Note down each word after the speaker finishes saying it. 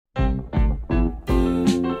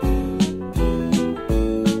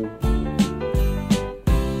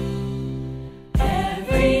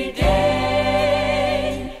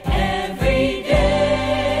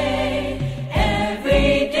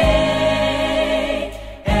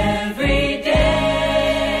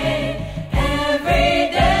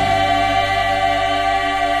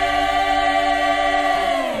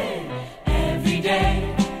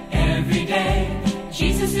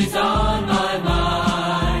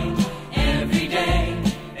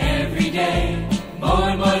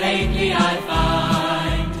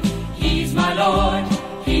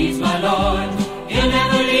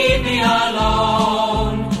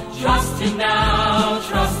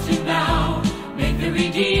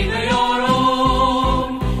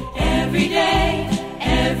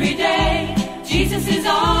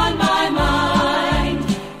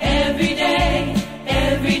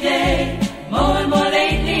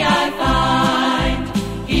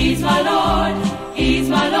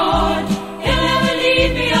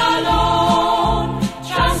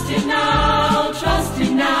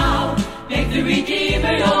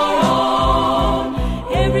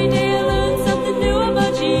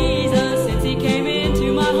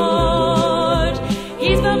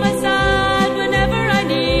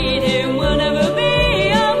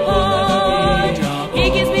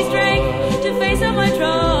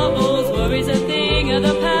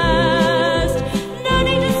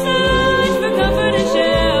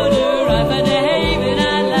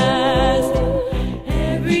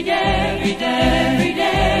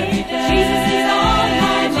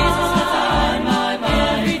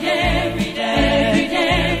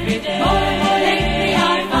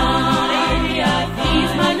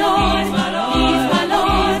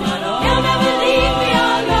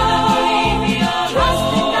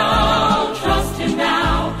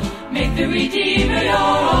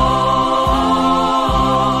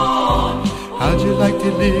like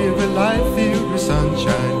to live a life filled with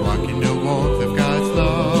sunshine, walk in the warmth of God's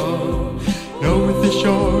love. Knowing the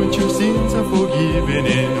sure and true sins are forgiven,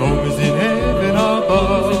 and home is in heaven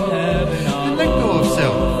above. And let go of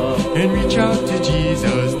self and reach out to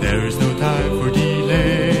Jesus. There is no time for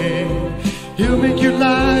delay. He'll make your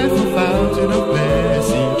life a fountain of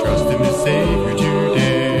blessing. Trust Him as Savior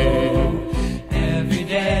today. Every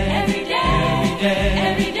day, every day, every day,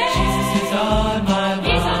 every day, Jesus is on my mind.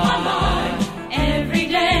 He's on my mind. Every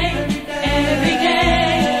day, every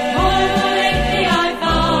day, more lately I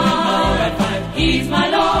find He's my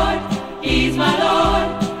Lord, He's my Lord.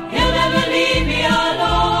 He'll never leave me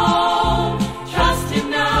alone. Trust Him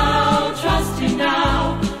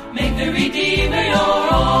now, make the Redeemer your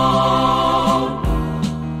own.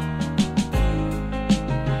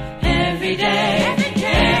 Every day,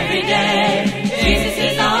 every day, Jesus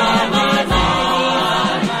is on my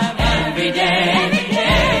mind. Every day,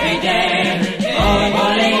 every day, oh,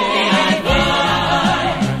 more lately I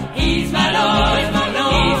find He's my Lord, He's my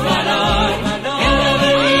Lord. He'll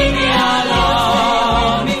never leave me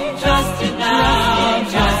alone. Trust Him now,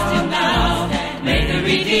 make the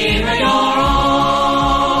Redeemer your own.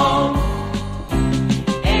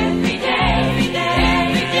 Every day, every day,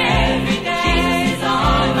 every day, every day, Jesus is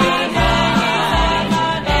on my mind.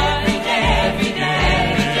 Every day, every day,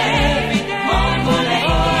 every day, every day, more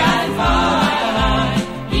lately I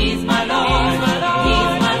find He's my Lord,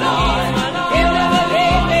 He's my Lord. He'll never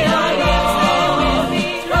leave me alone.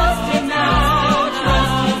 Trust Him now,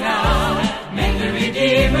 make the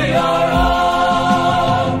Redeemer your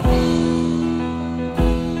own.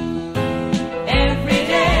 Every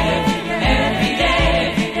day,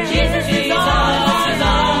 Jesus is on my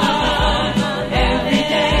mind. Every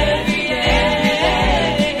day,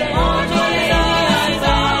 more lately I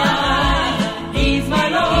find He's my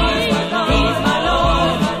Lord, He's my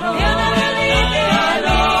Lord. He'll never leave me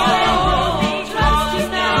alone. Trust Him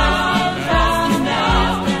now,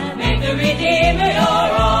 make the Redeemer your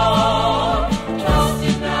own. Trust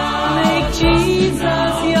Him now, make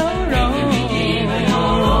Jesus your own. Make the Redeemer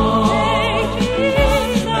your own. Make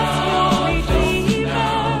Jesus your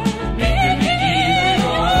Redeemer. Make the Redeemer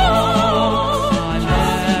your own.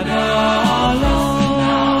 Never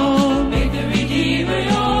alone. Make the Redeemer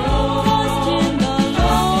your own. Trust Him now,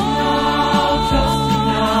 trust Him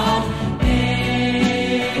now.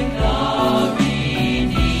 Make the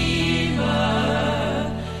Redeemer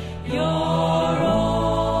your own.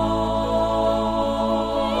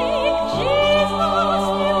 Make Jesus the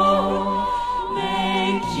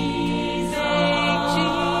Redeemer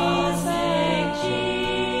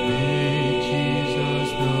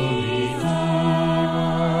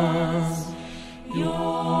your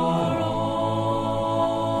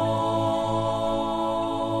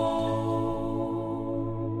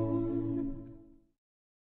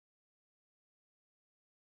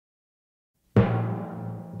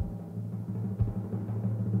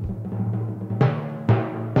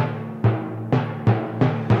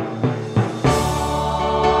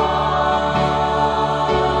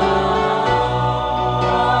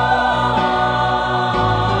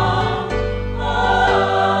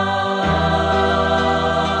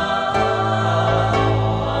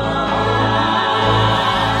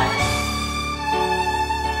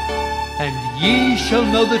And ye shall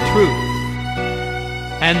know the truth,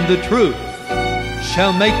 and the truth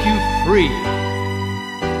shall make you free.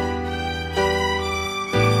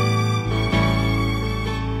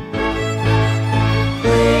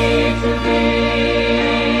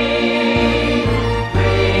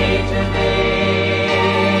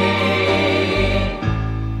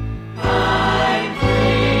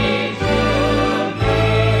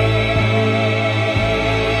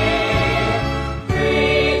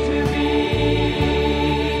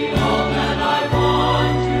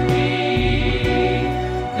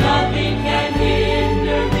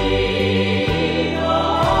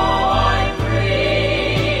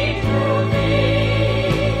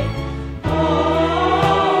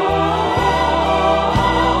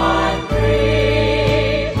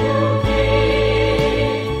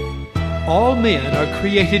 All men are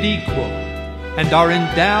created equal and are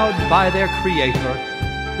endowed by their Creator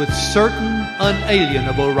with certain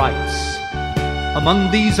unalienable rights. Among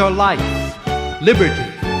these are life, liberty,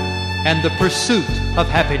 and the pursuit of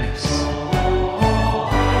happiness.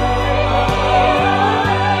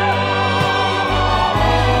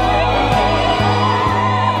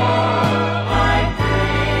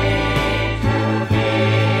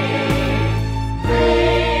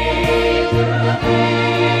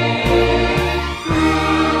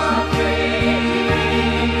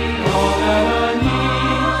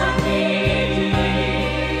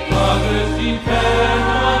 Others depend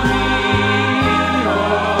on me.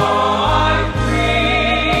 Oh, I'm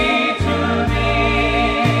free to be.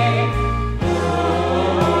 Oh,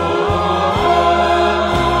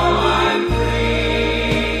 I'm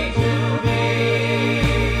free to be.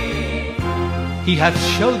 He hath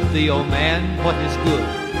showed thee, O man, what is good.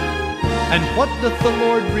 And what doth the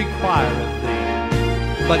Lord require of thee,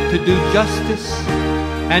 but to do justice,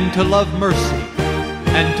 and to love mercy,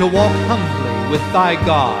 and to walk humbly with thy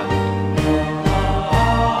God.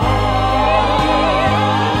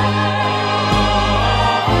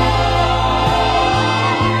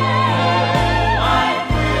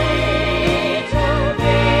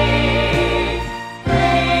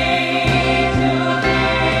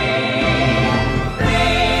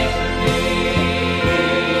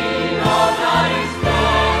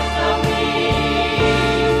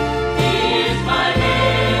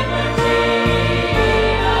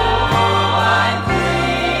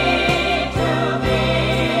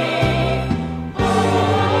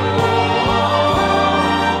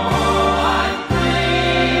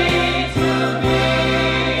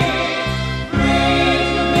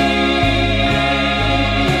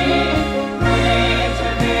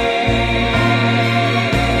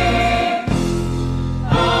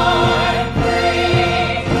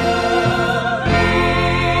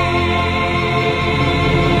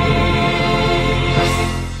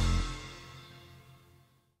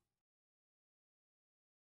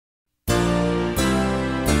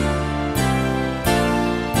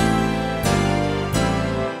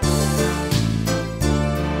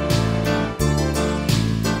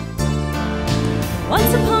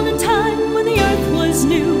 Once upon a time when the earth was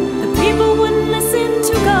new, the people wouldn't listen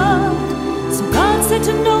to God. So God said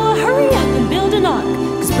to Noah, hurry up and build an ark,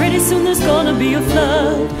 'cause pretty soon there's gonna be a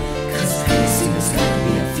flood. 'Cause pretty soon there's gonna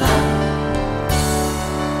be a flood.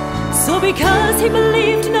 So because he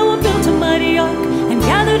believed, Noah built a mighty ark and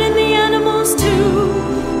gathered in the animals too.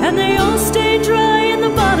 And they all stayed dry in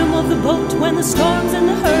the bottom of the boat when the storms and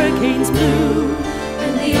the hurricanes blew.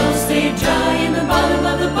 And they all stayed dry in the bottom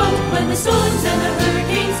of the boat when the storms and the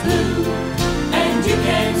hurricanes blew. And you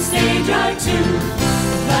can stay dry too,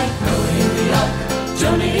 like Noah in the ark,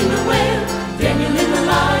 Jonah in the whale, Daniel in the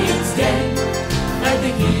lion's den. Like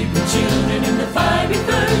the Hebrew children in the fiery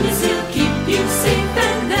furnace, he'll keep you safe,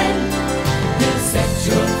 and then he'll set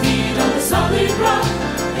your feet on the solid rock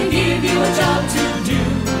and give you a job to do.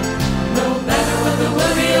 No matter what the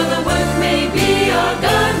worry or the work may be, our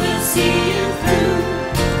God will see you through.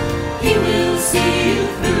 He will see you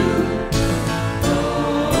through.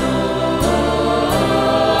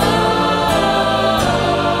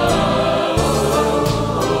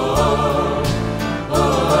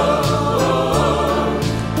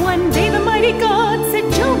 One day the mighty God said,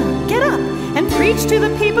 Jonah, get up and preach to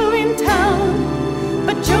the people in town.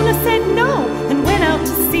 But Jonah said no and went out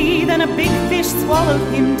to sea. Then a big fish swallowed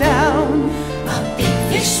him down. A big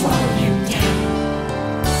fish swallowed him down.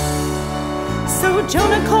 So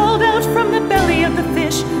Jonah called out from the belly of the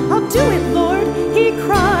fish, I'll do it, Lord, he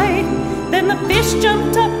cried. Then the fish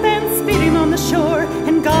jumped up and spit him on the shore,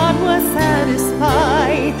 and God was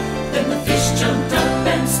satisfied. Then the fish jumped up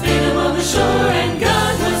and spit him on the shore, and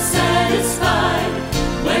God was satisfied.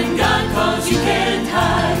 When God calls, you can't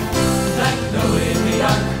hide. Like Noah in the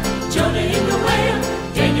ark, Jonah in the whale,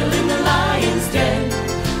 Daniel in the lion's den.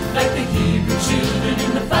 Like the Hebrew children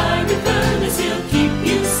in the fiery furnace, he'll keep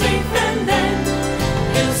you safe, and then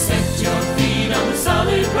he'll set your feet on the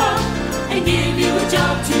solid rock and give you a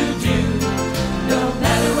job to do. No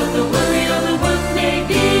matter what the worry or the work may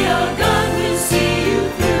be, our God will see you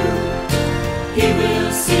through. He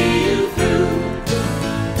will see you through.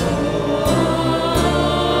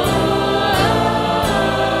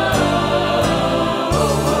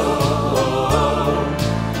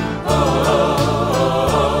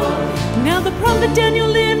 Now the prophet Daniel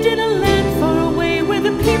lived in a land far away where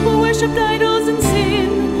the people worshipped idols and sin.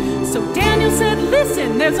 So Daniel said,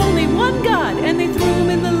 listen, there's only one God, and they threw him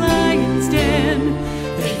in the lion's den.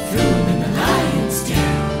 They threw him in the lion's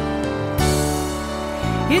den.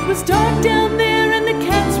 It was dark down there and the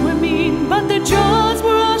cats were mean, but their jaws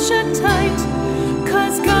were all shut tight.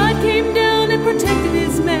 'Cause God came down and protected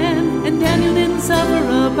his man, and Daniel didn't suffer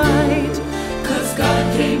a bite. 'Cause God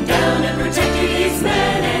came down and protected his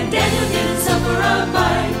man, and Daniel didn't suffer a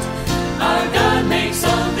bite. Our God makes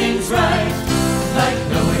all things right. Like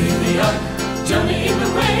Noah in the ark, Jonah in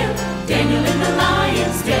the whale, Daniel in the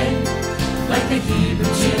lion's den. Like the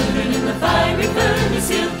Hebrew children in the fiery furnace,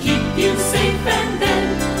 he'll keep you safe, and then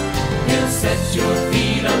he'll set your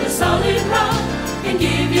feet on the solid rock and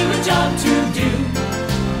give you a job to do.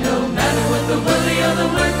 No matter what the worry or the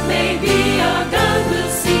work may be, our God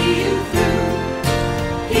will see you through.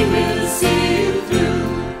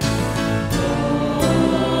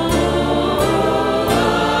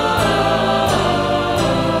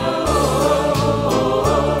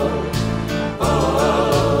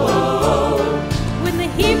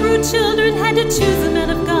 choose the men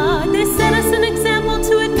of God. They set us an example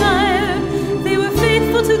to admire. They were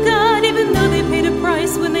faithful to God, even though they paid a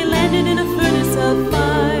price when they landed in a furnace of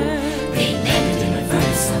fire. They landed in a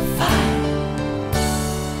furnace of fire.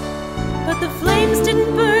 But the flames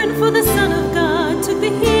didn't burn, for the Son of God took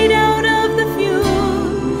the heat out of the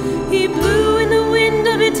fuel. He blew in the wind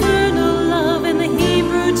of eternal love, and the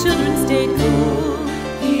Hebrew children stayed cool.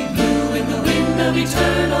 He blew in the wind of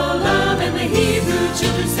eternal love, and the Hebrew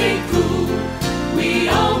children stayed cool. We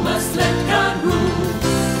all must let God rule.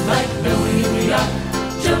 Like Noah in the ark,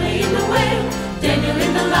 Jonah in the whale, Daniel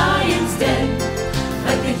in the lion's den.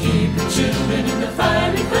 Like the Hebrew children in the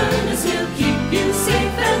fiery furnace, He'll keep you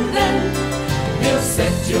safe, and then He'll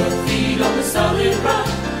set your feet on the solid rock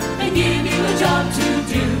and give you a job to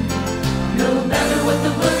do. No matter what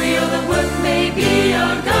the worry or the work may be,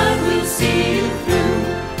 our God will see you through.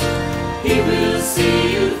 He will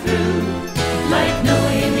see you through. Like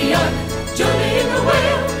Noah in the ark, Jonah in the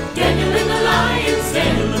whale, Daniel in the lion's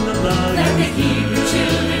den. Like the Hebrew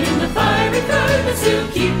children in the fiery furnace, He'll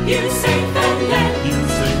keep you safe, and then He'll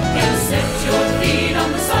set your feet on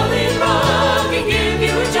the solid rock and give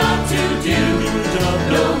you a job to do.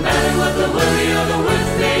 No matter what the worry or the work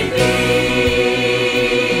may be,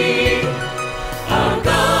 our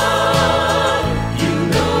God, you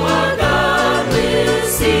know our God will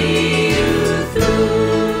see you through.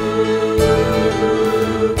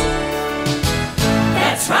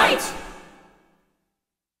 That's right.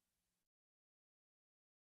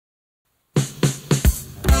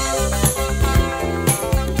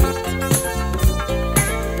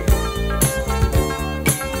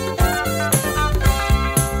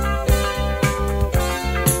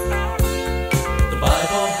 The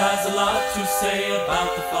Bible has a lot to say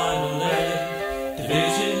about the final end.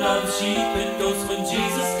 Division of the sheep and goats when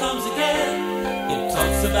Jesus comes again. It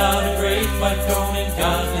talks about a great white throne and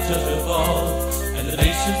God the judge of all. And the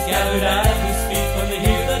nations gathered at His feet when they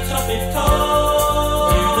hear the trumpet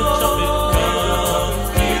call. Hear the trumpet call.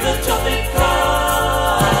 Hear the trumpet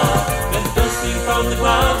call. Then bursting from the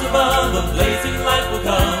clouds above, a blazing light will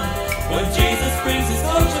come. When Jesus brings His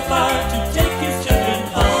coach of fire to take His children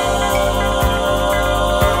home.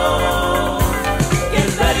 Get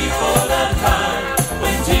ready for that time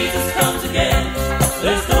when Jesus comes again.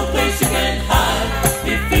 There's no place you can hide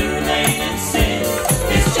if you remain in sin.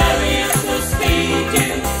 His chariot will speed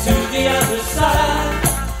you to the other side.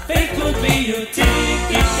 Faith will be your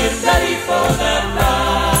ticket. Get ready for that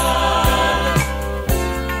ride.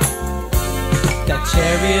 That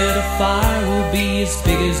chariot of fire will be as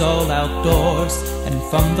big as all outdoors. And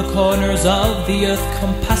from the corners of the earth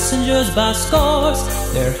come passengers by scores.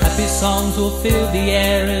 Their happy songs will fill the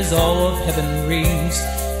air as all of heaven rings.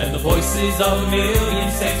 And the voices of a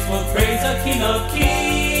million saints will praise the King of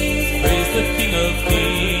Kings. Praise the King of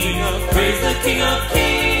Kings. Praise the King of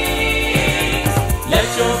Kings. Let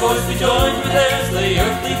your voice be joined with theirs. Lay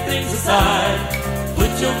earthly things aside.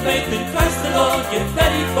 Put your faith in Christ the Lord. Get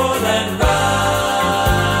ready for that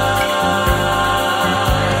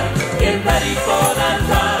ride. Get ready for that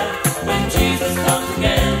ride. When Jesus comes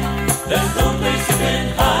again, there's no place you can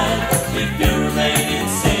hide. If you remain in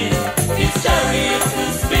sin, His chariot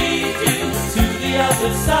will speed you to the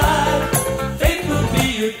other side. Faith will be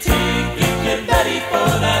your ticket. Get ready for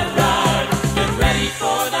that ride. Get ready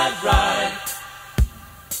for that ride.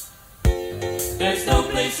 There's no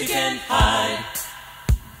place you can hide.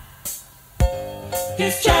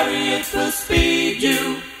 His chariot will speed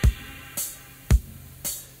you.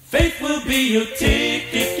 Faith will be your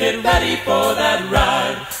ticket. Get ready for that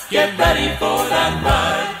ride. Get ready for that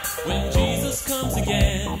ride. When Jesus comes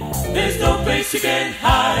again, there's no place you can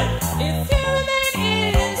hide. If you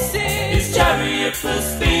remain in sin, His chariot will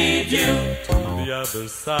speed you to the other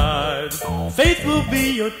side. Faith will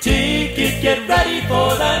be your ticket. Get ready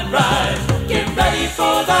for that ride. Get ready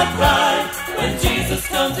for that ride. When Jesus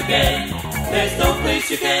comes again, there's no place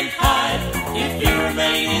you can hide. If you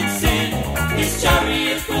remain in sin, His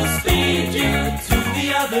chariot will speed you to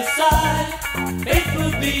the other side. Faith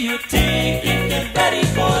will be your ticket. Get ready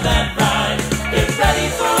for that ride. Get ready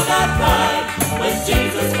for that ride. When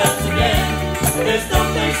Jesus comes again, there's no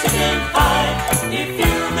place you can hide. If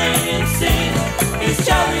you remain in sin, His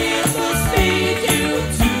chariot will speed you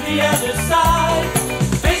to the other side.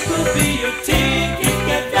 Faith will be your ticket.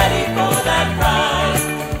 Get ready for that ride.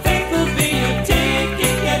 Faith will be your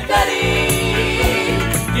ticket. Get ready.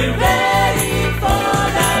 Get ready for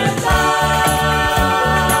that ride.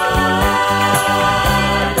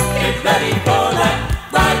 Get ready for that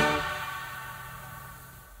ride.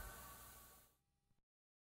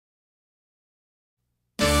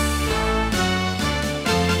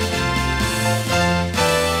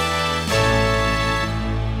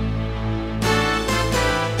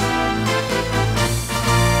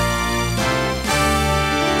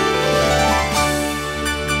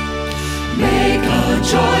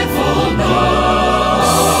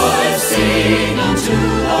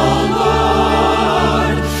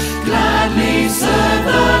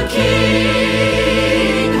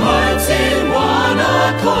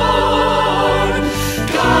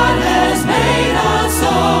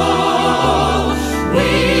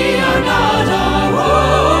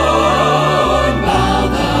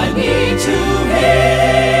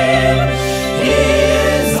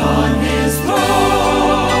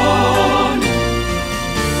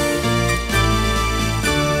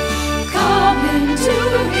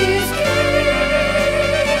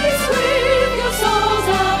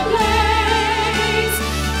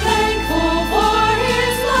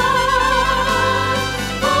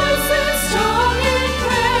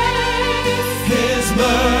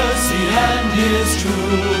 His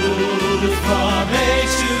truth from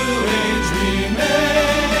age to age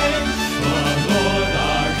remain. The Lord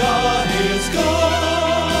our God is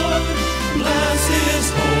good. Bless His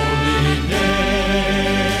holy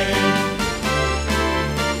name.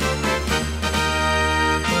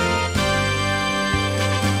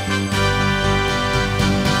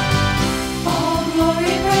 All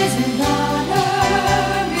glory, praise, and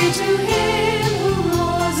honor be to Him who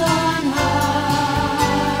rules on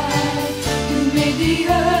high, who made the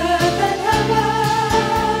earth and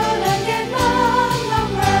heaven and gave man the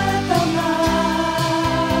breath of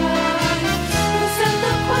life, who sent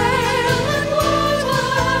the quail and water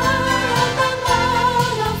and the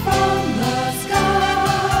manna from the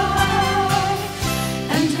sky,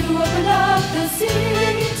 and who opened up the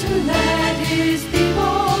sea to let His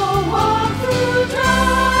people walk through dry.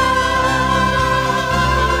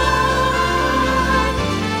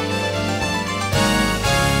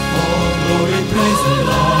 All glory, praise, and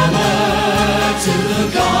honor to the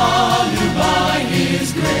God who by His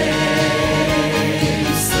grace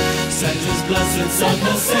sent His blessed Son,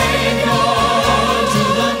 the Savior, to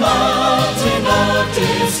the mountain of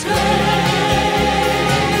disgrace,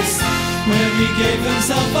 where He gave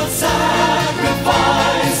Himself a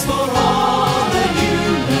sacrifice for all the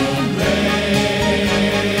human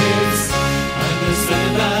race, and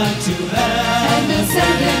ascended back to heaven, And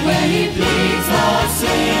ascended when He pleads our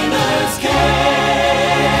sinner's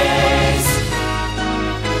case.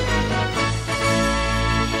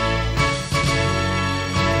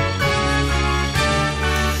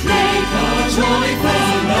 make a Joy,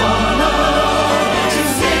 praise, and honor to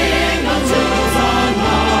sing unto the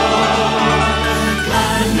Lord.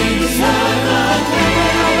 Gladly serve the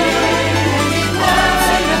King,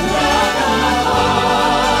 dancing and proud of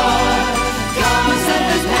heart. God sent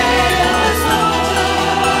His painless Lord,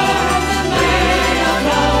 lay a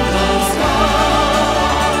crown of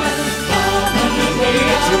stars. Come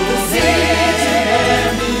underneath to the city,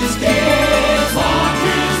 and His gifts are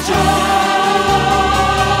His joy.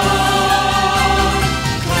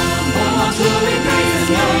 To be praised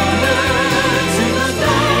and honored to the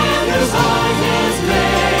standards of His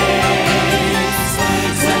grace.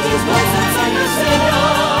 Sent His blessed Son, the Savior,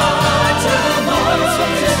 to the voice of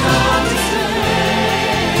His conscious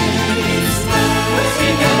grace. Which He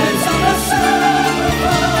gave Himself a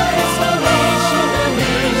sacrifice for nation and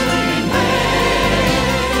age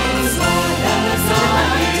remains. And the Son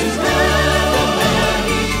is good, and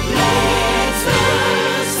He leads the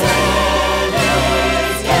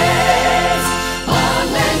sinner's case.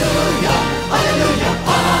 Hallelujah, hallelujah,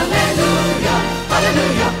 hallelujah,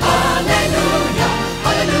 hallelujah, hallelujah,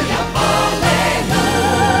 hallelujah,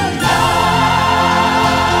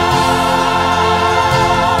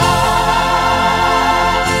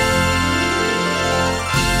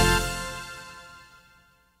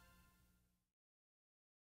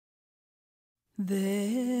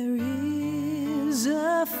 There is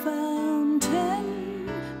a fountain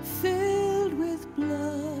filled with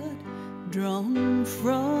blood drawn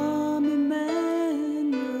from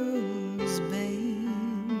Emmanuel's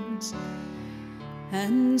veins,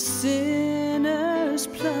 and sinners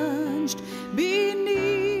plunged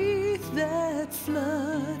beneath that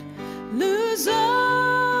flood lose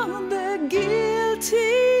all their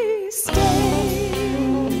guilty stains.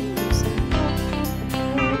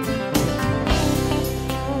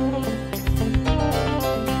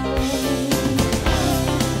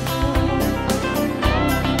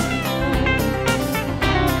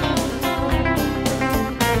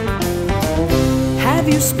 Have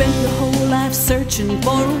you spent your whole life searching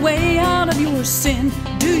for a way out of your sin?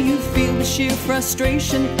 Do you feel the sheer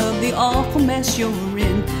frustration of the awful mess you're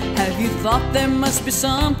in? Have you thought there must be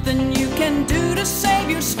something you can do to save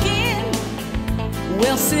your skin?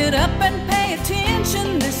 Well, sit up and pay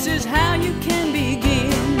attention. This is how you can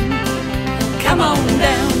begin. Come on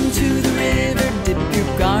down to the river, dip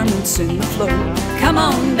your garments in the flow. Come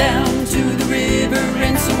on down to the river,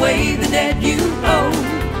 rinse away the debt you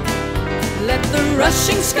owe. Let the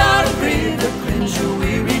rushing scarlet river cleanse your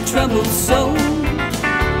weary, troubled soul,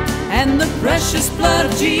 and the precious blood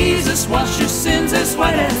of Jesus wash your sins as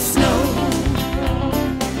white as snow.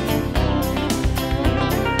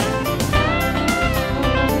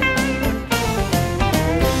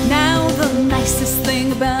 Now the nicest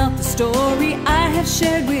thing about the story I have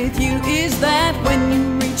shared with you is that when you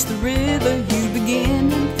reach the river, you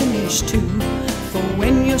begin and finish too. For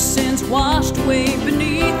when your sins washed away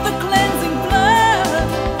beneath the cleansing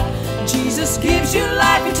blood, Jesus gives you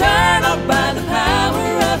life eternal by the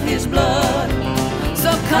power of His blood.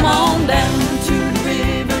 So come on down to the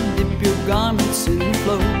river, dip your garments in the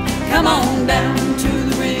flow. Come on down to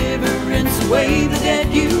the river, rinse away away the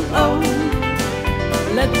debt you owe.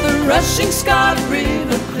 Let the rushing Scarlet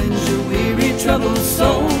River cleanse your weary, troubled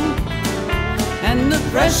soul. And the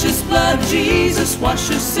precious blood of Jesus wash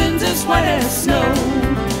your sins as white as snow.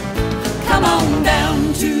 Come on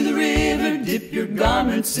down to the river, dip your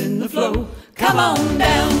garments in the flow. Come on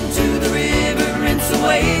down to the river, rinse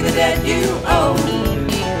away the debt you owe.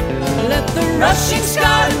 Let the rushing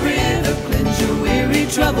Scarlet River cleanse your weary,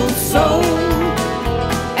 troubled soul.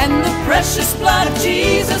 And the precious blood of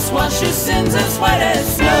Jesus wash your sins as white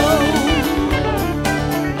as snow.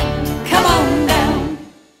 Come on down.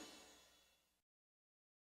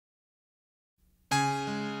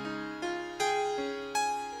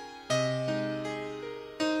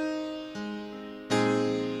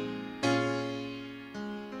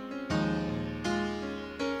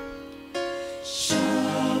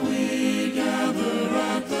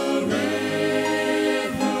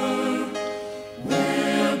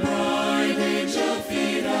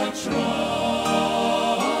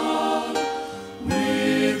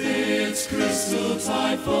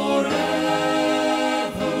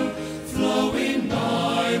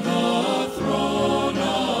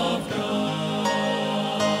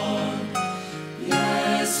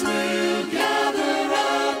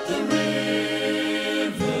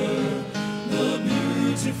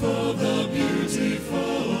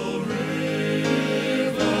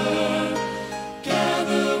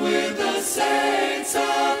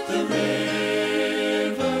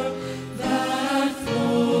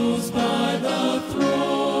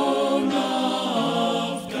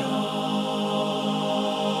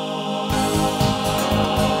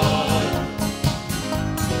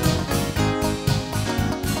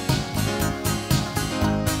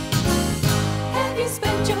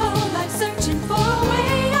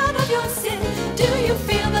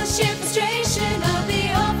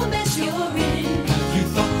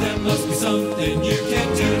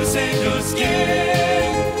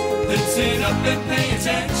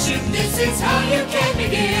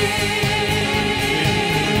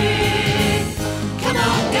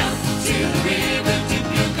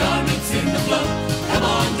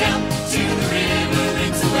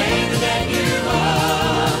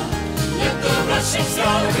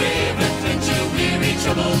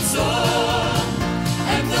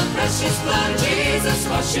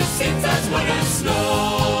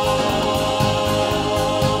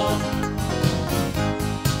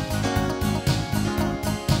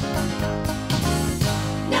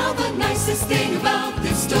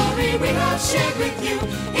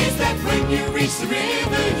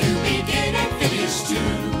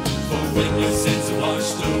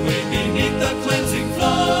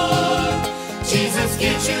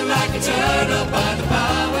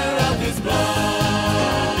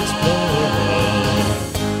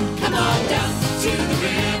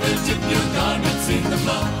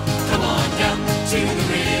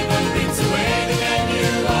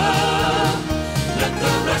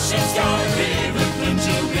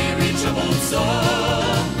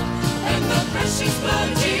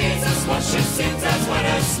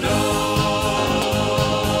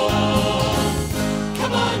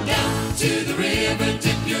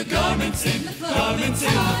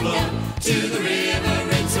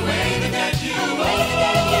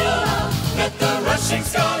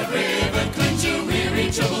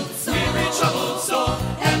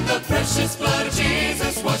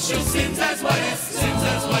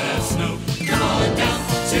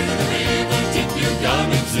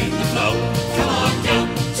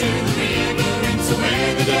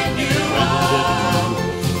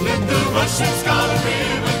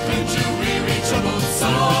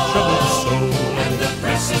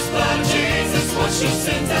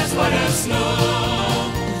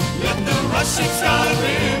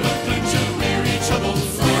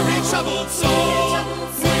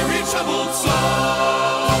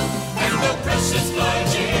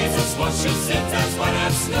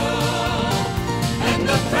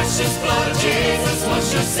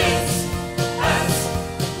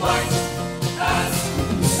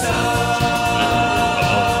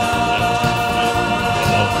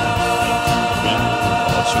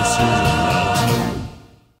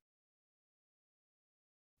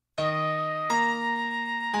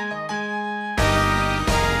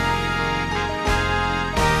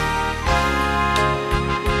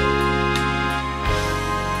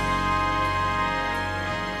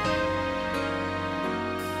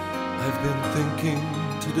 I've been thinking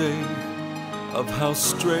today of how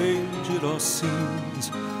strange it all seems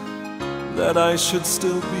that I should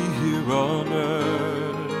still be here on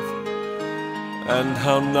earth, and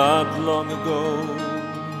how not long ago,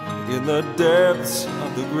 in the depths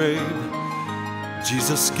of the grave,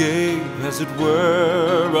 Jesus gave, as it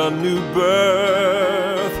were, a new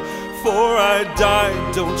birth. For I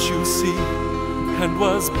died, don't you see, and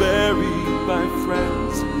was buried by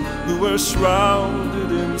friends who were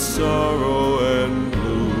shrouded in sorrow and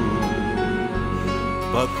gloom.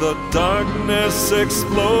 But the darkness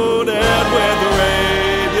exploded with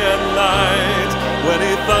radiant light when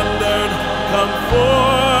he thundered, "Come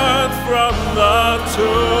forth from the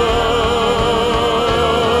tomb."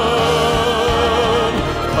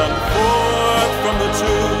 Come forth from the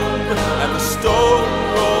tomb, and the stone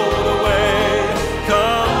rolled away.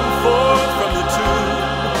 Come forth from the tomb,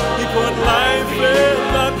 he put life in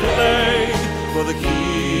the clay. For the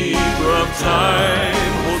keeper of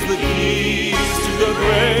time holds the keys to the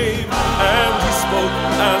grave, and he spoke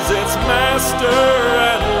as its master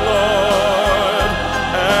and Lord.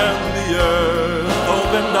 And the earth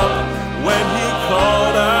opened up when he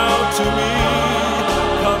called out to me,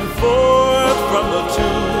 "Come forth from the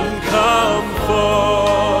tomb, come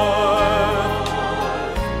forth."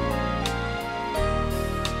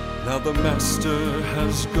 Now the master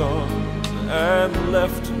has gone and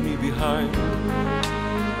left me behind,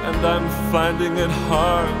 and I'm finding it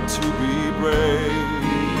hard to be brave.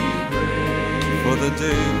 For the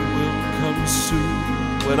day will come soon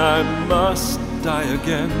when I must die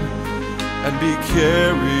again and be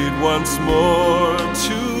carried once more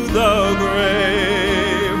to the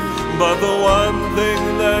grave. But the one thing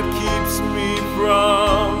that keeps me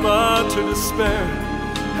from utter despair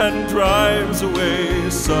and drives away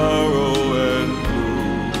sorrow and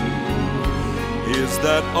gloom is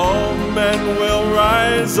that all men will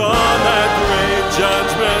rise on that great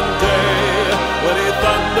judgment day when he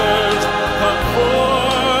thunders, "Come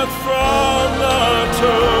forth from the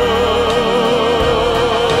tomb."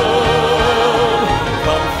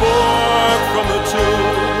 Come forth from the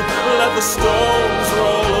tomb, let the stones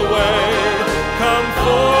roll away. Come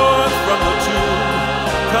forth from the tomb,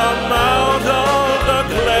 come out of the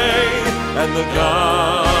clay, and the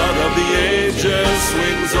God of the ages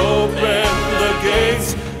swings open the gates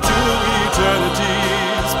to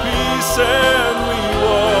eternity's peace and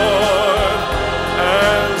reward,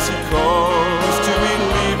 as he calls to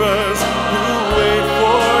believers who wait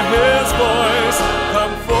for his voice.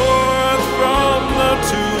 Come forth from the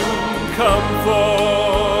tomb, come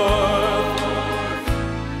forth.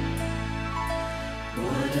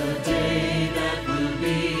 What a day that will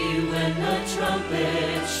be when the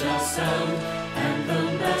trumpet shall sound and the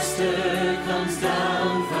Master comes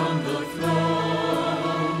down from the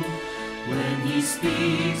throne. When he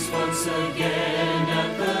speaks once again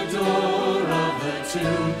at the door of the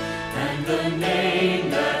tomb, and the name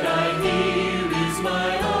that I hear is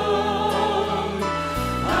my own,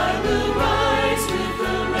 I will rise with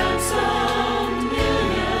the ransomed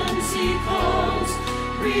millions he calls,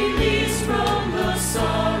 released from the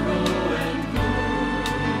sorrow and gloom.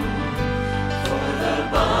 For the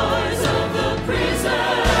bars of the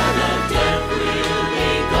prison of death will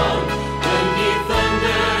be gone when he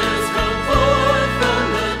thunders, "Come forth from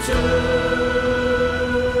the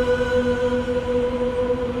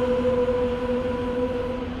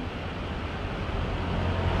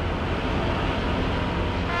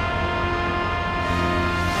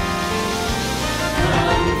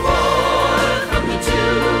Come forth from the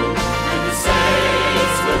tomb, and the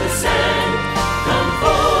saints will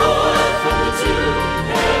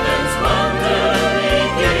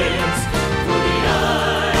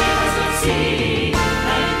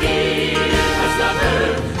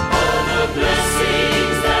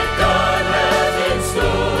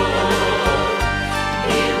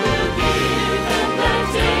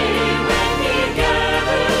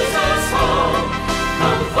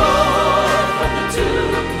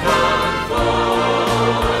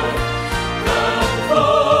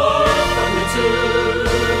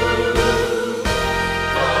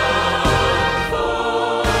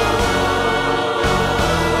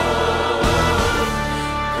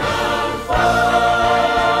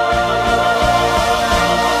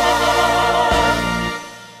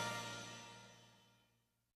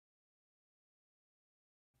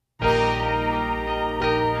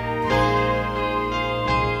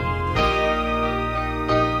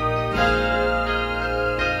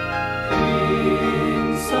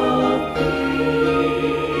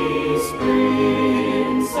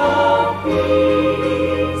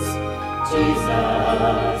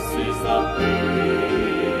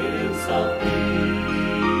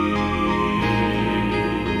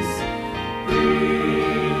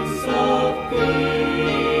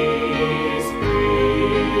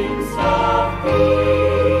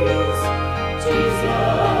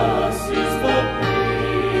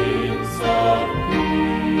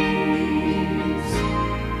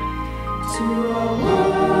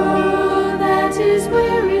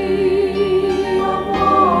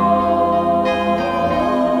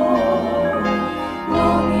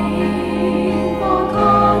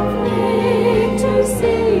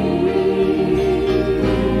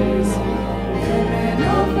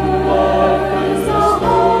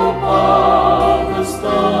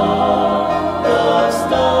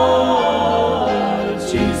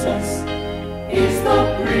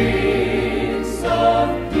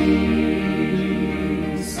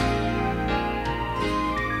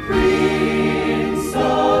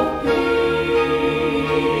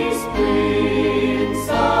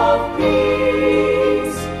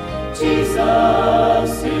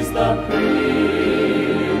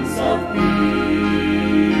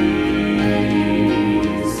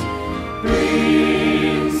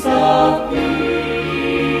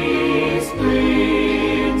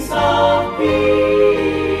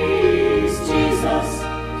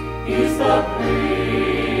the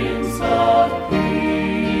Prince of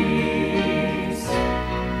Peace.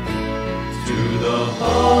 To the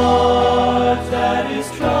heart that is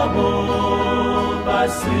troubled by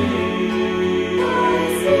sin,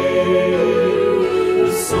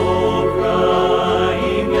 the soul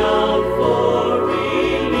crying out for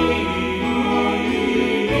release,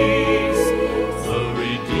 the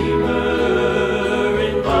Redeemer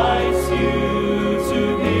invites you to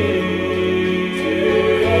Him.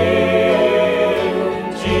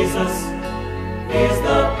 Jesus is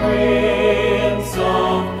the Prince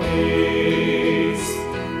of Peace.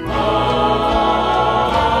 Ah,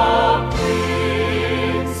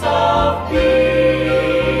 Prince of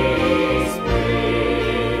Peace,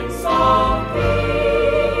 Prince of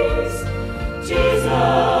Peace.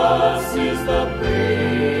 Jesus is the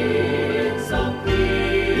Prince of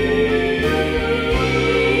Peace.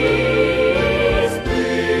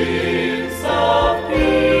 Prince of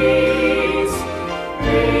Peace,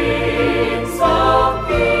 Prince of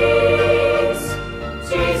Peace.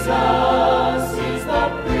 Jesus is the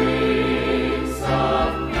Prince of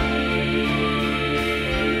Peace.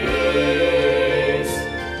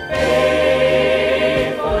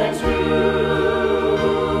 Faithful and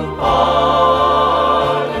true,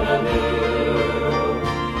 born anew,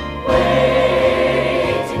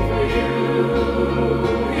 waiting for you.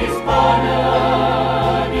 His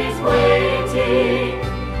pardon is waiting,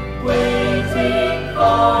 waiting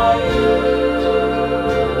for you.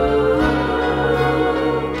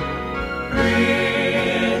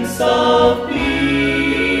 Prince of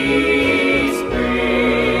Peace,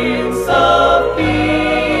 Prince of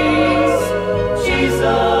Peace.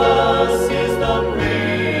 Jesus is the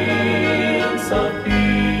Prince of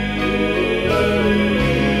Peace.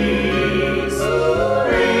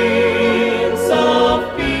 Prince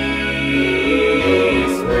of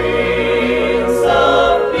Peace, Prince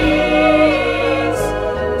of Peace.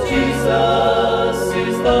 Jesus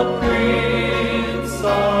is the Prince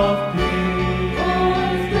of Peace.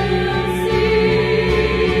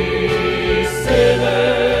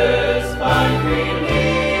 Sinners find release.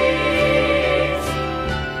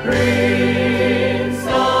 Prince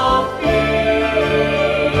of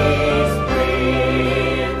Peace,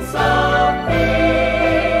 Prince of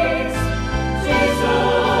Peace.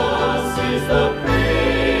 Jesus is the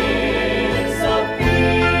Prince of Peace.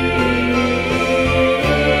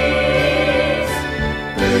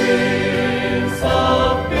 Prince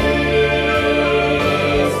of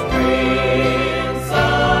Peace, Prince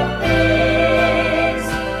of Peace.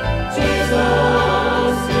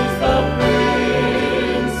 Jesus is the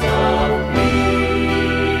Prince of Peace.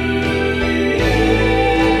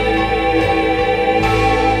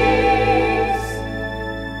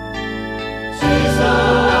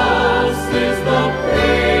 Jesus is the Prince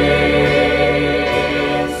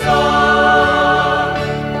of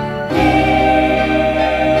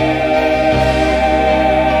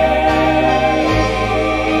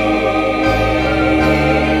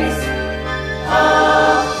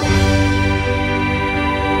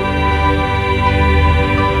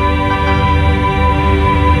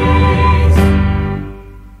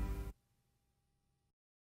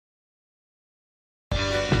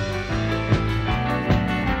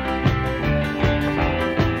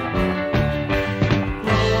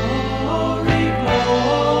Glory,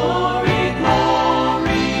 glory,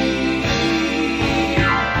 glory.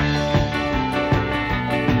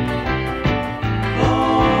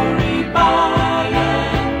 Glory by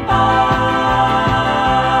and by.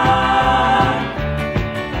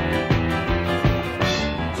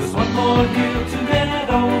 Just one more hill to get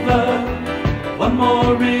over, one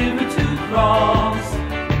more river to cross,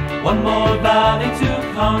 one more valley to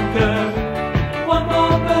conquer, one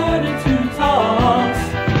more burden to toss.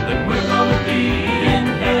 Then we're gonna be in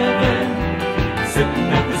heaven, sitting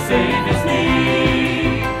at the Savior's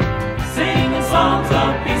knee, singing songs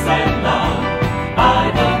of peace and love by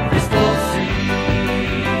the crystal sea.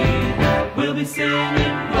 We'll be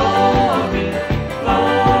singing glory,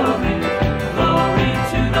 glory, glory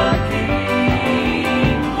to the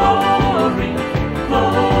King. Glory,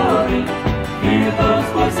 glory, hear those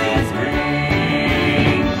voices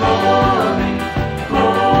ring. Glory,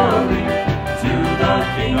 glory to the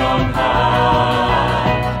King on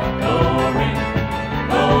high. Glory,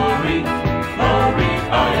 glory, glory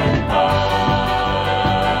by and by.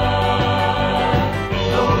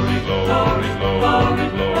 Glory, glory, glory,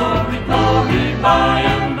 glory, glory by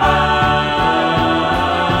and by.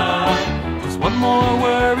 Just one more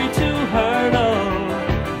worry to hurdle,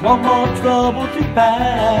 one more trouble to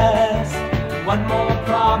pass, one more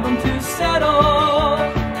problem to settle,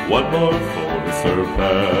 one more foe to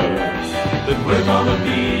surpass. Then we're gonna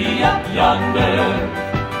be up yonder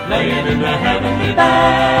playing in the heavenly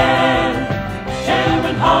band,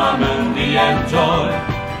 sharing harmony and joy,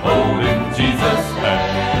 holding Jesus'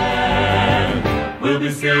 hand. We'll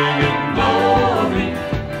be singing glory,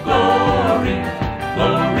 glory,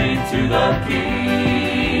 glory to the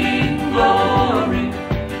King. Glory,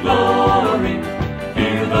 glory,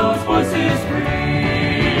 hear those voices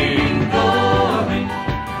ring. Glory,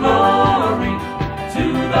 glory to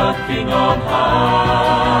the King on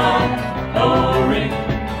high. Glory,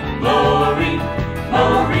 glory,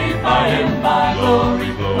 glory by and by. Glory,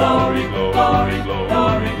 glory, glory,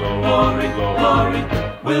 glory, glory, glory.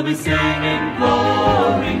 We'll be singing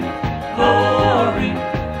glory, glory,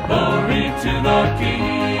 glory to the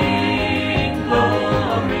King.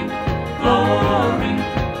 Glory, glory,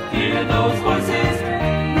 hear those voices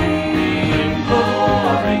ring.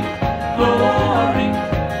 Glory, glory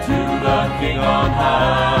to the King on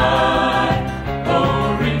high.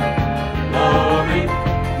 Glory, glory,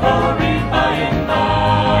 glory by and by.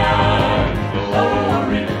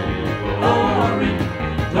 Glory, glory,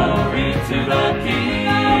 glory to the King.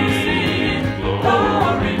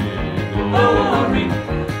 Glory, glory,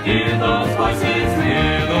 hear those voices,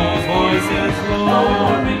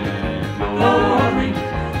 glory, glory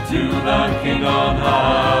to the King on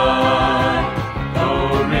high.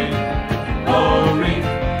 Glory, glory,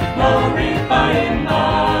 glory by and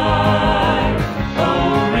by.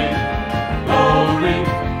 Glory, glory,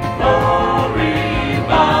 glory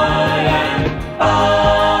by and by.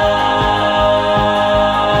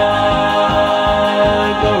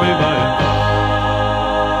 Glory by and by.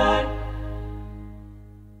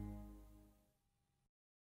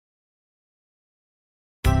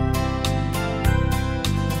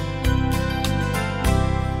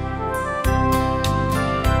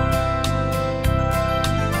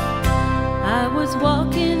 I was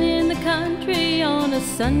walking in the country on a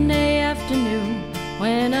Sunday afternoon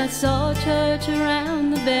when I saw a church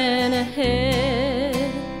around the bend ahead.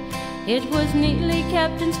 It was neatly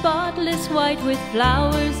kept and spotless white with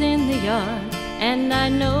flowers in the yard, and I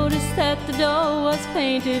noticed that the door was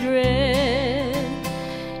painted red.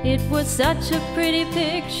 It was such a pretty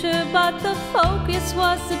picture, but the focus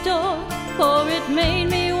was the door, for it made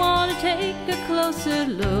me want to take a closer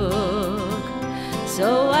look.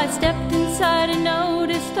 So I stepped inside and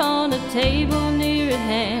noticed on a table near at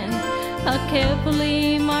hand a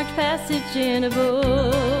carefully marked passage in a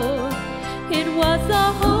book. It was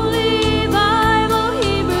the Holy Bible,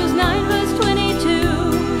 Hebrews 9 verse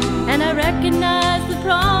 22, and I recognized the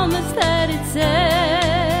promise that it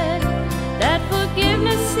said that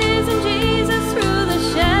forgiveness is in Jesus through the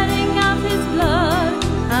shedding of His blood.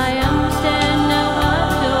 I understand now why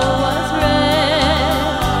the door was red.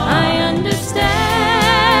 I understand.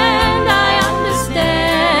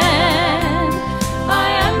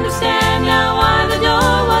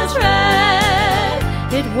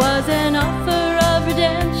 It was an offer of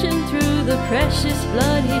redemption through the precious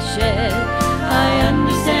blood He shed. I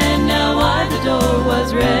understand now why the door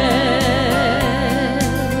was red.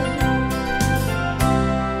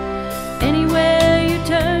 Anywhere you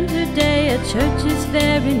turn today, a church is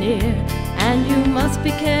very near, and you must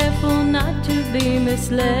be careful not to be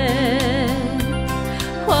misled.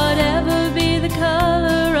 Whatever be the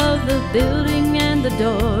color of the building and the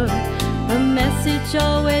door, the message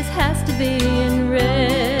always has to be in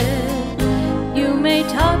red. You may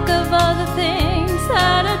talk of other things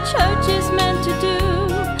that a church is meant to do,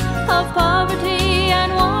 of poverty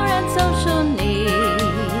and war and social need,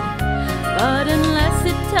 but unless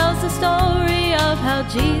it tells the story of how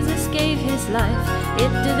Jesus gave His life,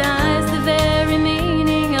 it denies the very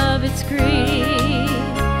meaning of its creed.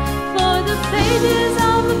 For the pages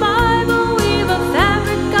of the Bible weave a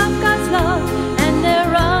fabric of God's love, and there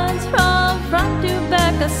runs from front to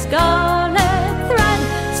back a scarlet thread.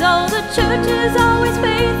 So the church is always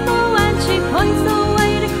faithful when she points the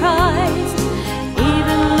way to Christ,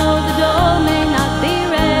 even though the door may not be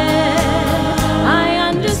red. I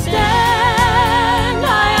understand,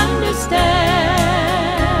 I understand,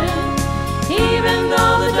 even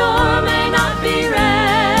though the door may not be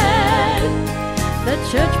red. The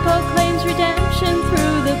church proclaims redemption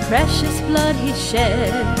through the precious blood He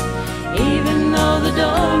shed, even though the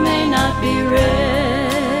door may not be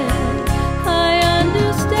red. I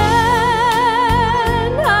understand,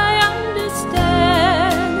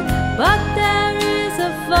 but there is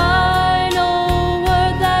a final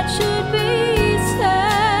word that should be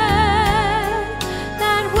said,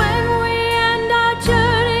 that when we end our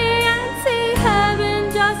journey and see heaven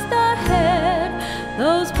just ahead,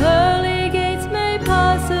 those pearly gates may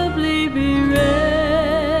possibly be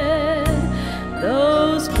red.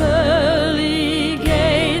 Those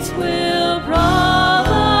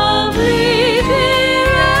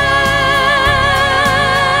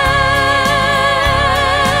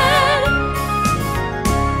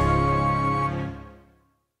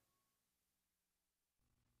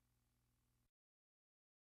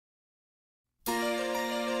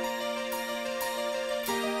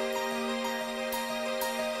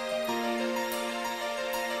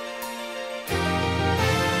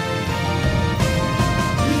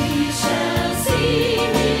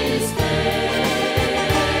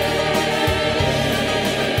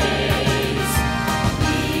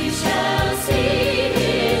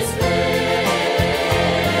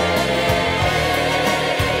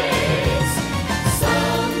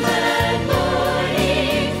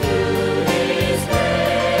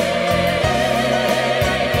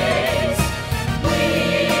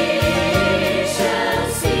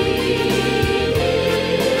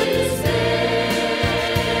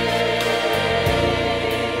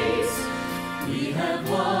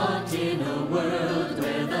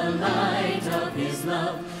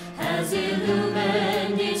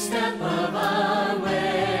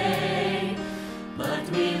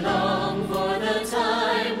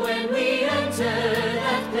enter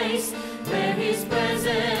that place where His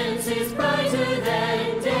presence is brighter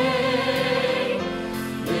than day.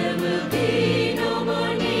 There will be no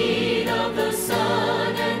more need of the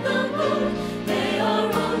sun and the moon. They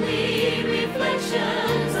are only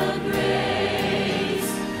reflections of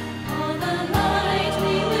grace. All the light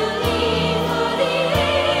we will need for the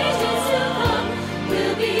ages to come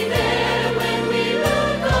will be there when we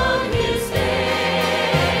look on His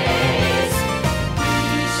face. We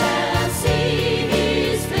shall see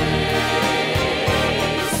His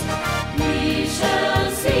face. We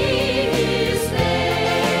shall see His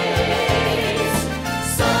face.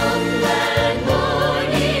 Sun and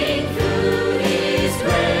morning through His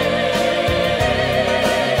grace.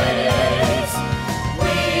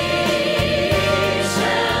 We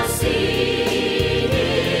shall see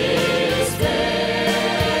His face.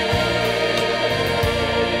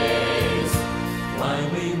 While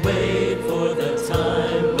we wait for the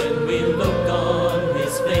time when we look on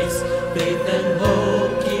His face, faith and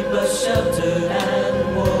hope keep us sheltered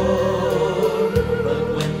and warm. But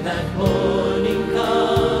when that morning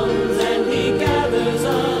comes and He gathers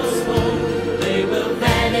us home, they will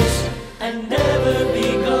vanish and never be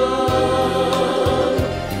gone.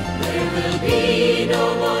 There will be no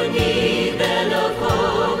more need then of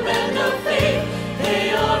hope and of faith.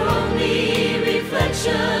 They are only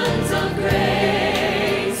reflections of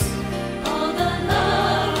grace. All the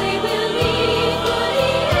love we will need for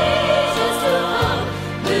the ages to come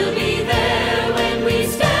will be there when we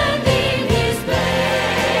stand in His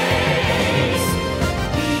place.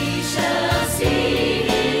 We shall see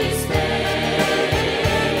His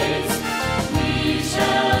face. We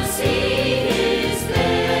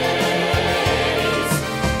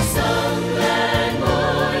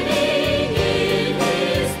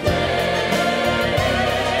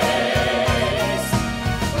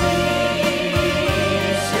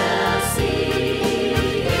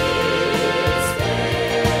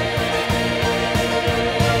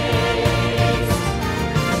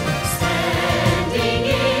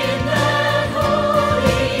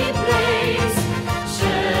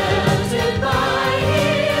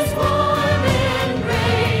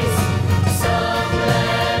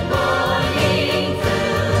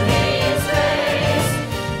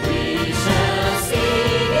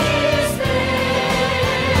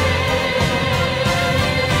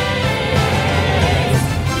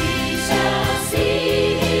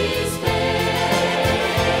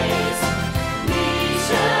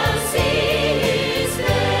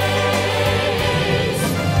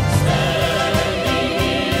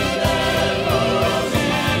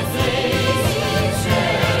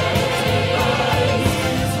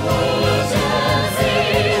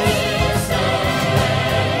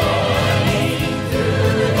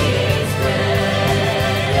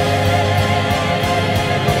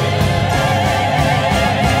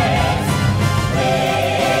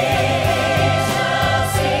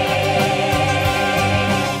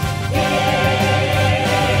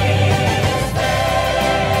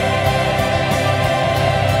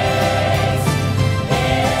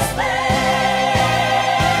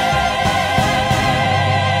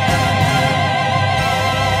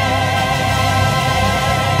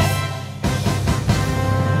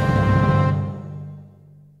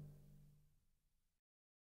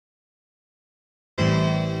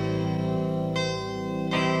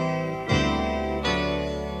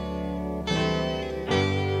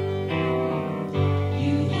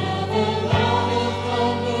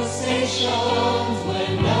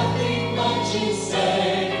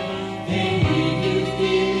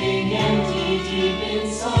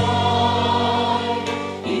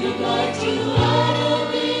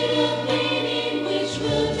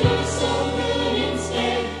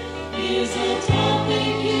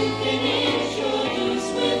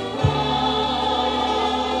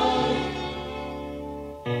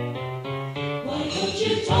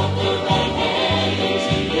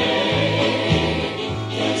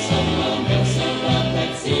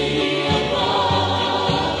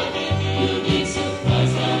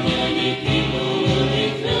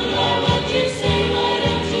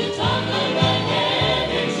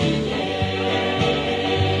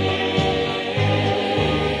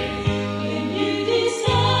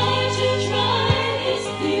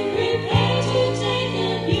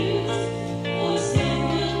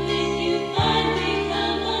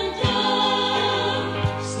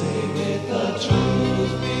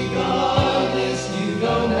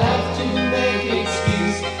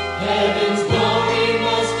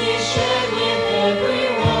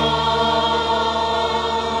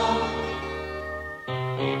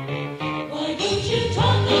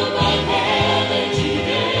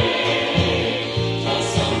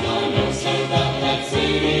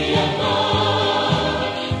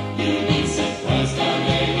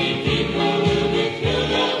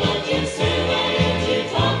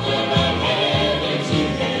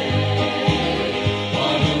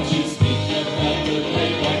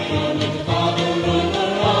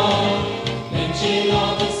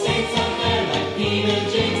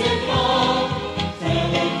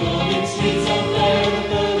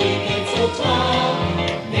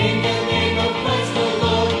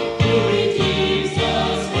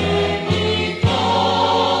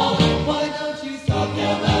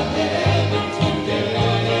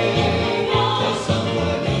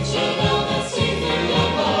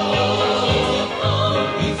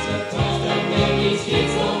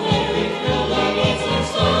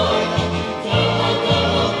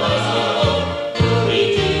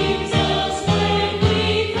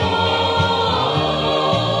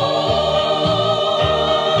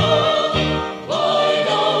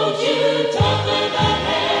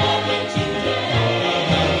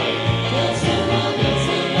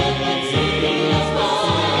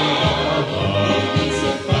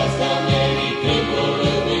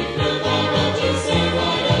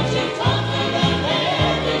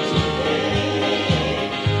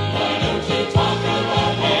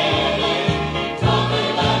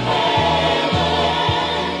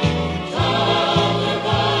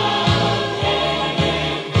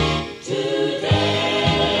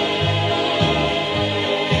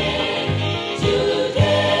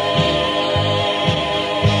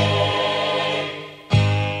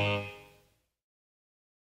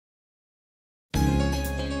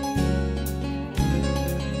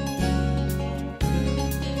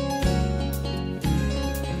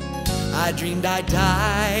I dreamed I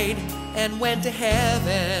died and went to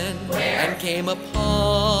heaven. And came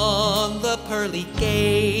upon the pearly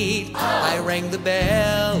gate. I rang the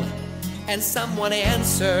bell and someone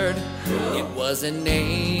answered. It was an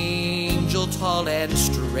angel tall and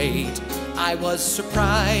straight. I was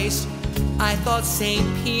surprised. I thought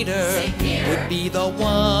St. Peter would be the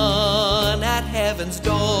one at heaven's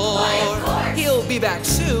door. He'll be back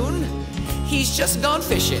soon. He's just gone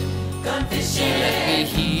fishing. He left me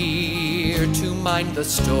here to mind the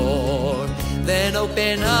store. Then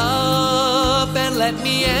open up and let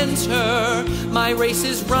me enter. My race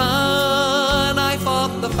is run, I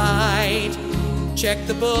fought the fight. Check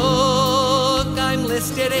the book, I'm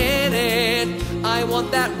listed in it. I want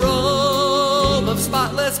that robe of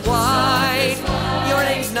spotless white. Your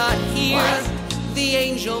name's not here, the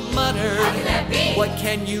angel muttered. What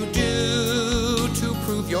can you do to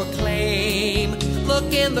prove your claim?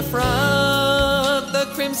 Look in the front, the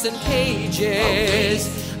crimson pages.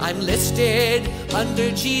 I'm listed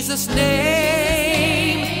under Jesus'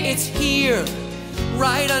 name. It's here,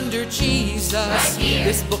 right under Jesus.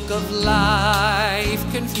 This book of life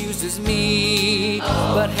confuses me.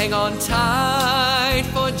 But hang on tight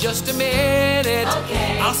for just a minute.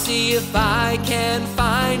 I'll see if I can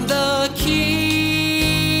find the key.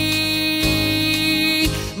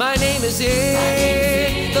 My name is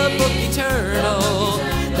in the book eternal.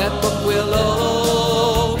 That book will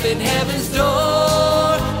open heaven's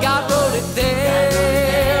door. God wrote it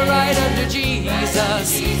there, right under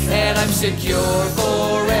Jesus, and I'm secure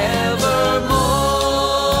forevermore.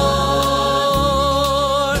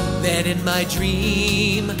 Then in my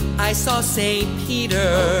dream, I saw St.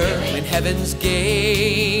 Peter when heaven's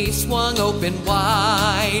gate swung open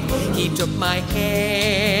wide. He took my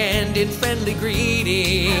hand in friendly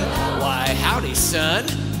greeting. Why, howdy, son.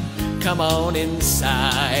 Come on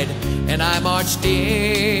inside. And I marched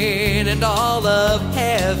in, and all of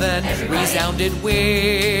heaven resounded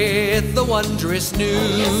with the wondrous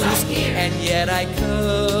news. And yet I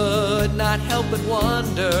could not help but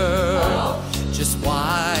wonder just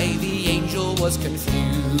why the angel was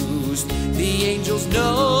confused. The angels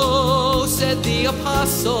know, said the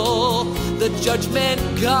apostle, the judgment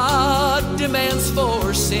God demands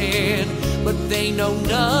for sin. But they know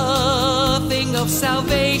nothing of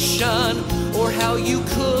salvation or how you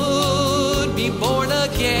could be born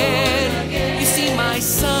again. You see, my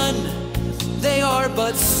son, they are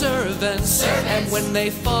but servants, and when they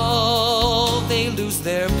fall, they lose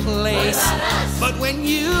their place. But when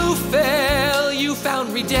you fell, you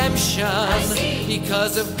found redemption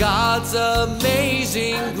because of God's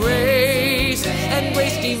amazing grace. And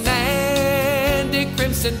grace demanded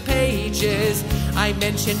crimson pages. I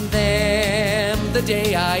mentioned them the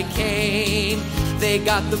day I came. They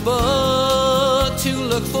got the book to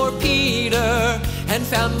look for Peter and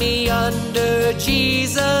found me under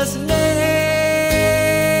Jesus'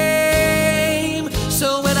 name.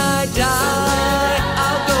 So when I die,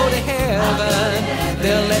 I'll go to heaven.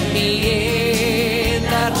 They'll let me in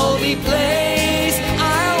that holy place.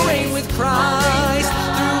 I'll reign with Christ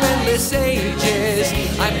through endless ages.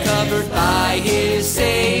 I'm covered by His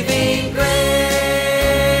saving grace.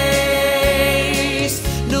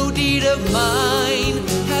 No deed of mine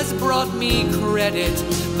has brought me credit.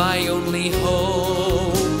 My only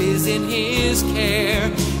hope is in His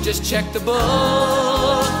care. Just check the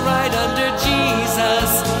book right under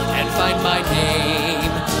Jesus and find my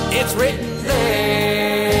name. It's written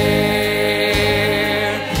there.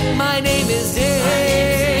 My name is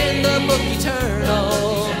in the book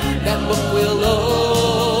eternal. That book will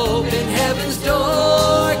open heaven's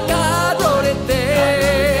door. God wrote it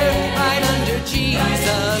there right under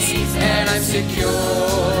Jesus, and I'm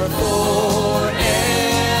secure forevermore.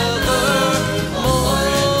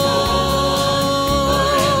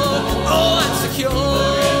 Oh, I'm secure.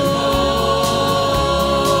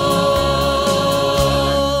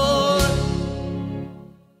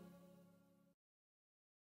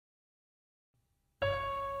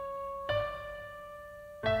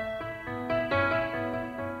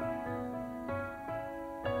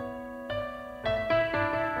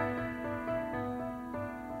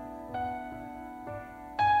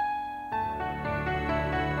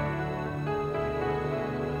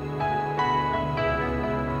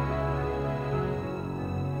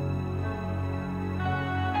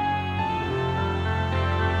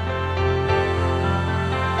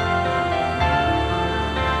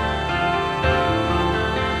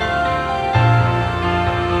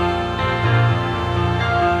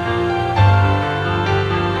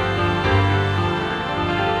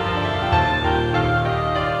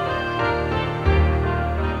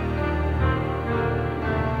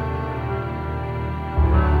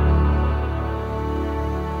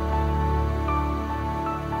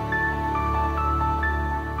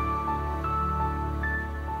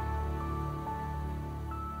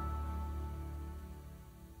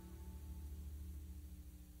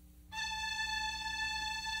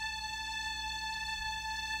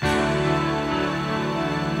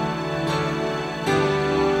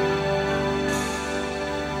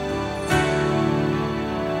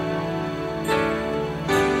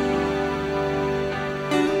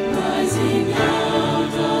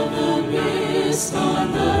 Christ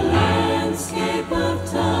on the landscape of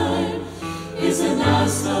time is an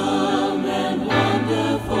awesome and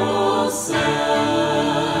wonderful sight.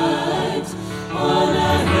 On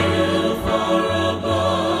a hill far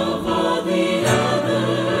above all the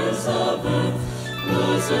others of earth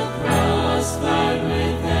rose a cross lined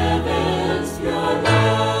with heaven's pure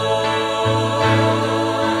light.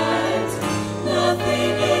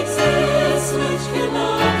 Nothing exists which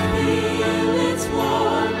cannot feel its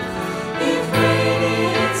warmth. It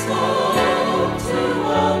radiates hope to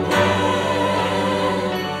all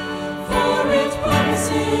men, for it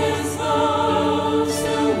promises those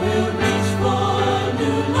who will reach for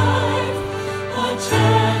new life a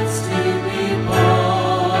chance to be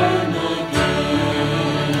born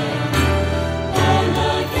again. Born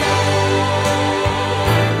again,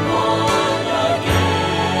 born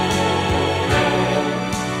again.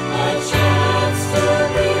 A chance to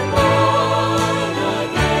be born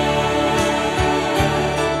again.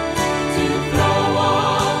 To throw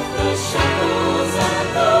off the shackles and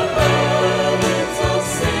the burdens of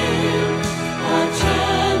sin. A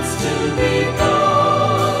chance to be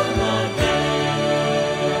born again.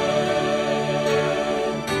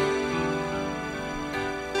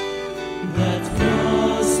 That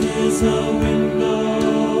cross is a window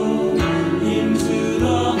into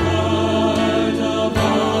the heart of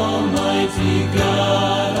Almighty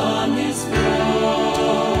God on His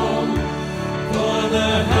throne. For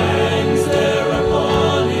there hangs there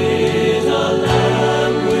upon it a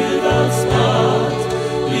Lamb without spot,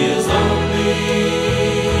 His only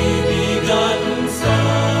begotten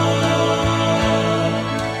Son.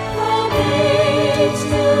 From age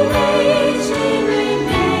to age He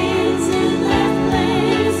remains in that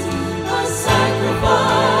place, a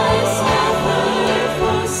sacrifice offered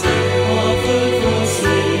for sin,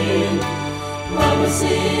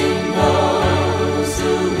 promising those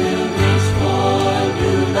who will reach for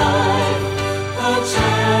new life a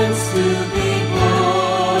chance to be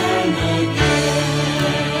born again.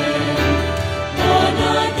 Born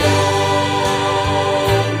again,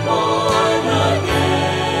 born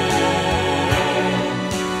again.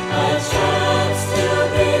 A chance to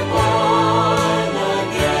be born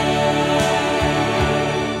again.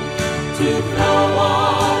 To throw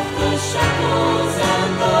off the shackles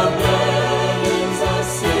and the burdens of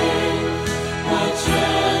sin. A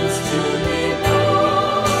chance to be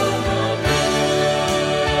born again.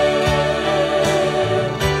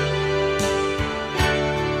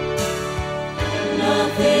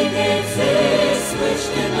 Nothing exists which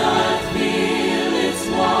cannot feel its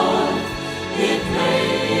warmth. It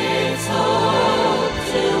radiates hope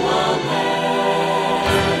to all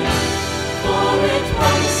men, for it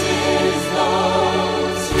promises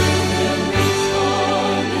those who will reach for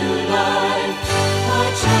new life a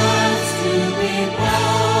chance to be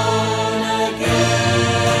born again.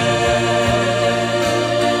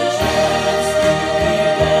 A chance to be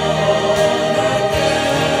born again.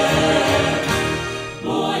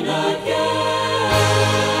 Born again,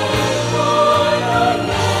 born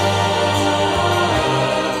again.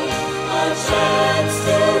 A chance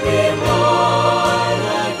to be born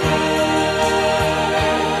again.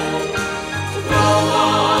 To throw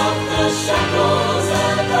off the shackles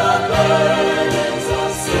and the burdens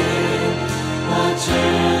of sin. A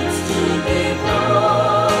chance to be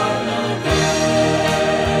born again.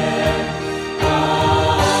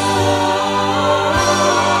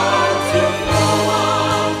 To throw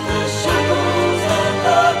off the shackles and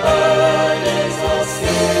the burdens of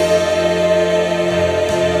sin.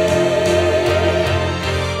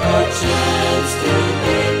 A chance to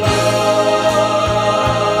be born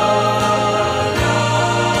again.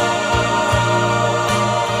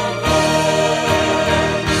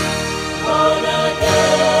 Born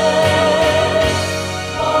again,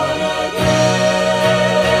 born again.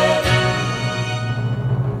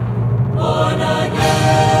 Born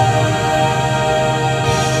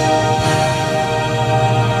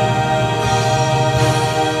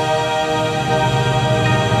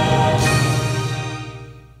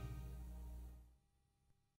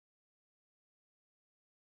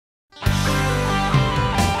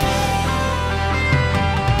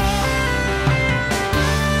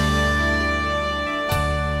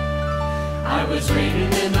I was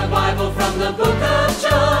reading in the Bible from the book of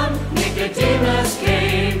John. Nicodemus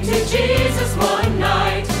came to Jesus one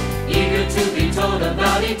night, eager to be told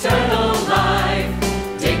about eternal life.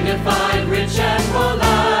 Dignified, rich, and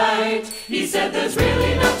polite, he said, "There's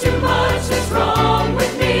really not too much that's wrong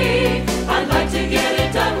with me. I'd like to get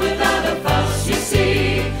it done without a fuss, you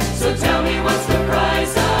see. So tell me, what's the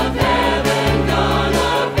price of heaven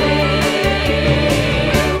gonna be?"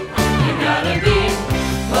 You gotta be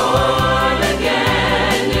born again.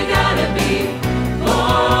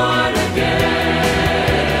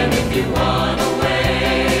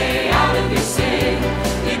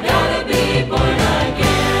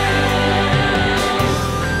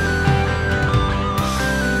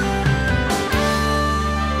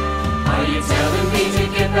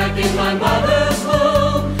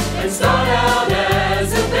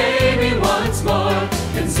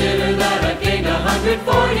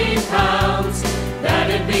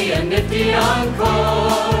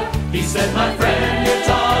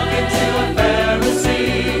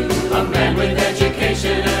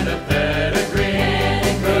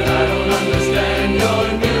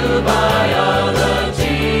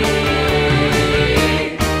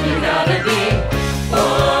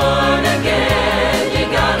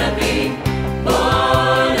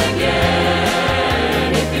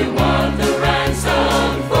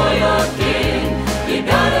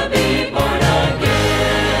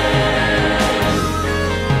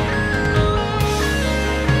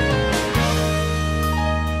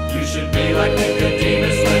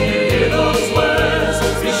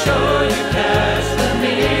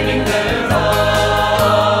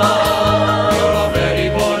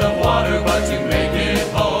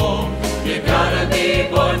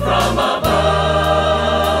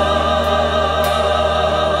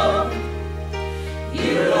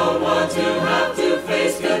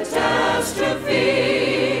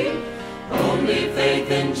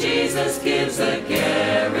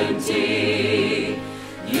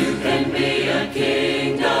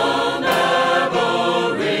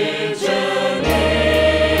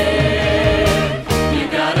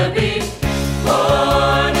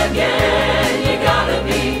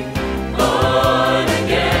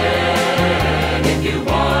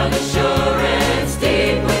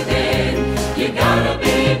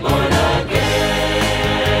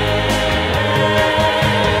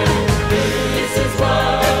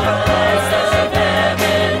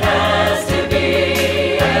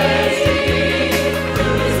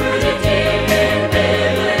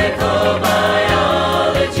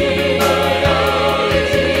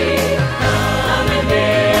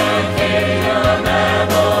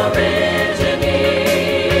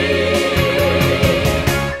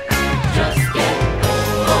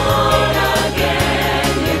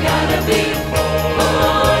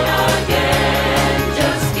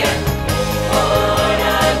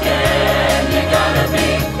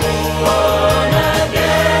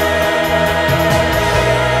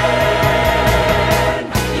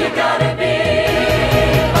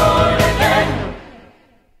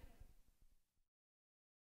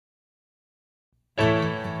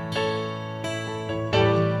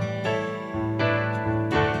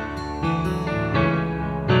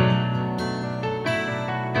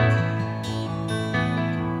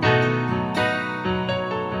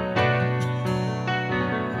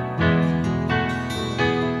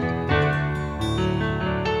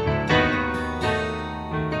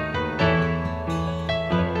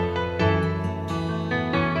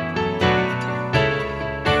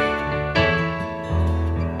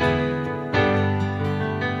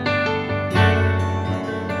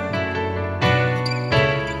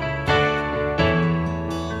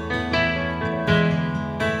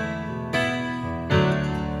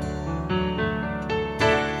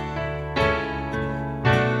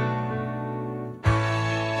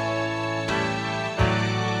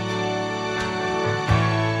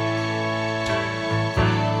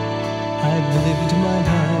 I've lived my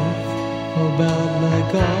life about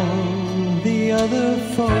like all the other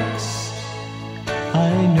folks.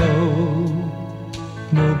 I know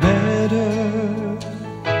no better,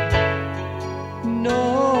 no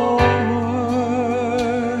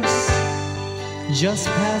worse, just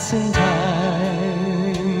passing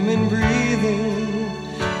time and breathing,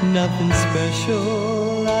 nothing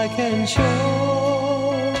special I can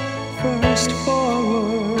show. First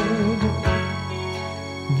forward,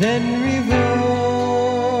 then reverse.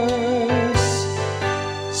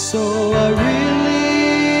 So I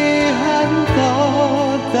really hadn't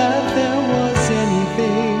thought that there was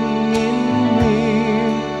anything in me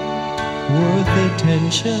worth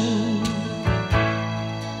attention,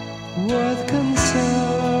 worth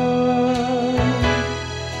concern.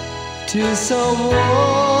 Till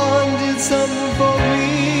someone did something for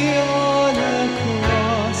me on a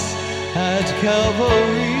cross at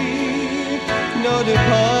Calvary. No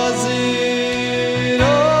deposit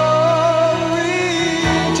or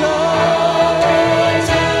return.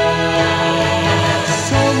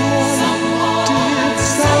 Someone did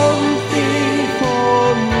something for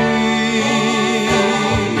me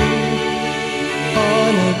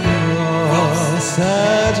on a cross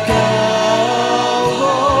at Calvary.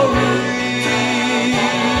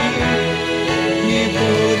 He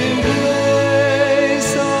put in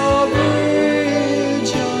place a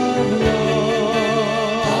bridge of love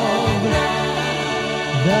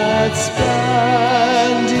that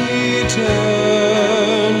spanned eternity,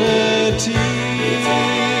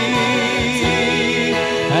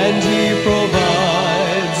 and He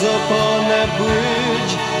provides upon that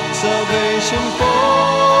bridge salvation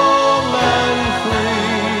for man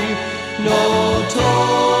free. No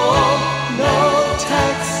toll, no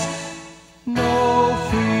tax, no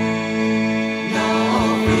fee.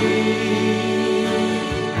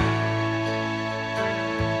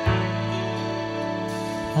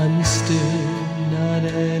 I'm still not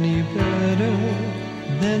any better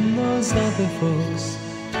than those other folks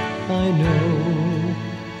I know.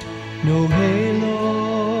 No halo,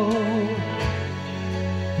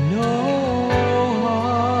 no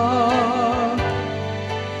heart,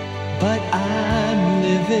 but I'm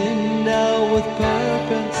living now with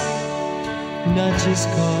purpose, not just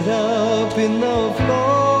caught up in the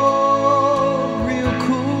flow.